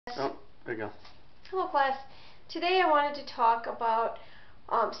Oh, there you go. Hello class. Today I wanted to talk about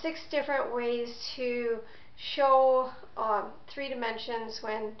 6 different ways to show 3 dimensions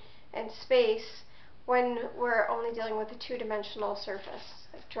and space when we're only dealing with a 2-dimensional surface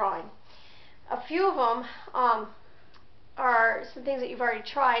drawing. A few of them are some things that you've already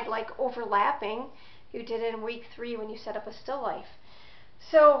tried, like overlapping. You did it in week 3 when you set up a still life.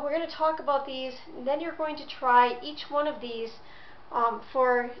 So we're going to talk about these, and then you're going to try each one of these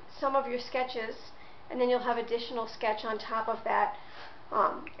for some of your sketches, and then you'll have additional sketch on top of that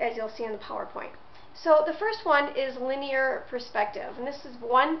as you'll see in the PowerPoint. So the first one is linear perspective, and this is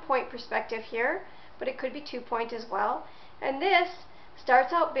 1-point perspective here, but it could be 2-point as well. And this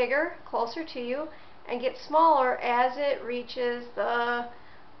starts out bigger, closer to you, and gets smaller as it reaches the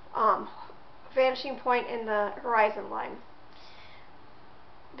vanishing point in the horizon line.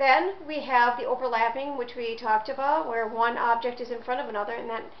 Then we have the overlapping, which we talked about, where one object is in front of another, and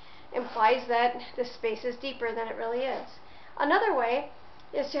that implies that the space is deeper than it really is. Another way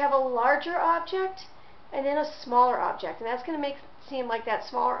is to have a larger object and then a smaller object, and that's going to make it seem like that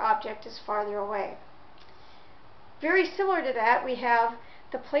smaller object is farther away. Very similar to that, we have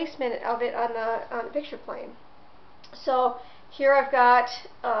the placement of it on the picture plane. So here I've got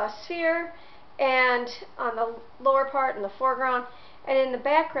a sphere, and on the lower part in the foreground, and in the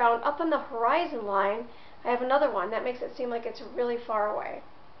background, up on the horizon line, I have another one. That makes it seem like it's really far away.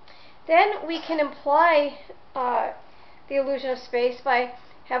 Then we can imply the illusion of space by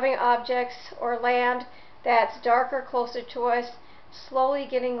having objects or land that's darker, closer to us, slowly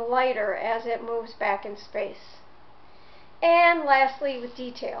getting lighter as it moves back in space. And lastly, with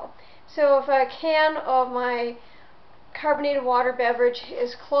detail. So if a can of my carbonated water beverage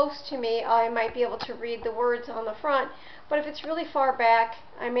is close to me, I might be able to read the words on the front, but if it's really far back,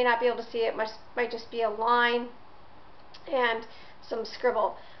 I may not be able to see it. It might just be a line and some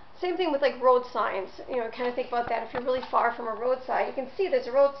scribble. Same thing with like road signs. You know, kind of think about that. If you're really far from a roadside, you can see there's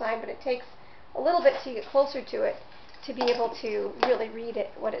a road sign, but it takes a little bit to get closer to it to be able to really read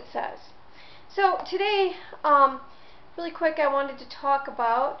it, what it says. So today, really quick, I wanted to talk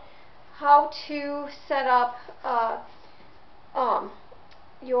about how to set up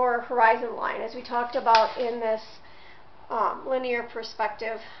your horizon line, as we talked about in this linear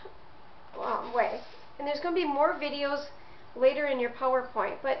perspective way. And there's going to be more videos later in your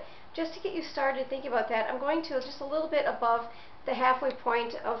PowerPoint, but just to get you started thinking about that, I'm going to just a little bit above the halfway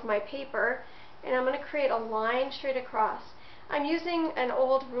point of my paper, and I'm going to create a line straight across. I'm using an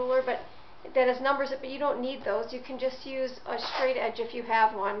old ruler that has numbers, but you don't need those. You can just use a straight edge if you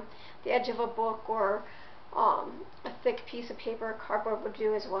have one. The edge of a book or a thick piece of paper, cardboard would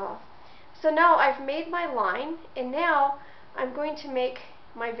do as well. So now I've made my line, and now I'm going to make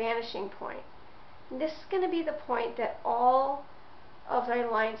my vanishing point. And this is going to be the point that all of my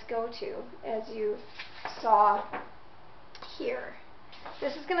lines go to, as you saw here.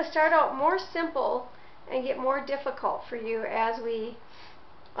 This is going to start out more simple and get more difficult for you as we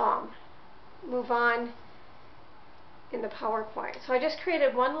move on in the PowerPoint. So I just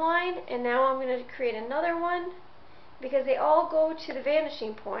created one line, and now I'm going to create another one because they all go to the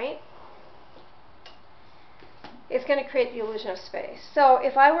vanishing point. It's going to create the illusion of space. So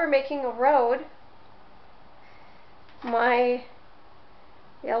if I were making a road, my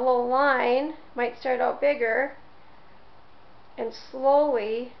yellow line might start out bigger and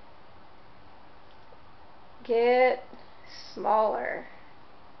slowly get smaller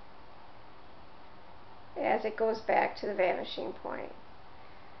as it goes back to the vanishing point.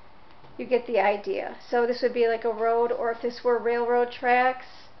 You get the idea. So this would be like a road, or if this were railroad tracks,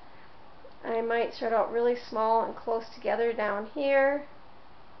 I might start out really small and close together down here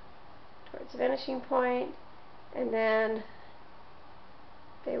towards the vanishing point, and then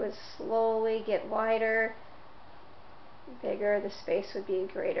they would slowly get wider, bigger, the space would be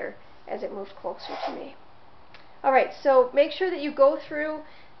greater as it moved closer to me. Alright, so make sure that you go through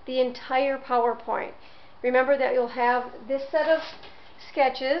the entire PowerPoint. Remember that you'll have this set of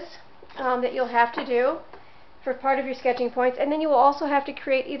sketches that you'll have to do for part of your sketching points, and then you will also have to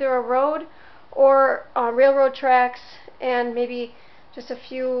create either a road or railroad tracks and maybe just a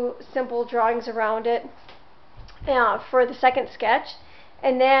few simple drawings around it for the second sketch.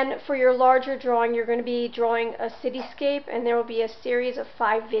 And then for your larger drawing, you're going to be drawing a cityscape, and there will be a series of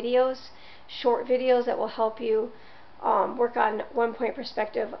 5 videos, short videos, that will help you work on 1-point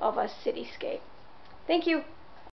perspective of a cityscape. Thank you.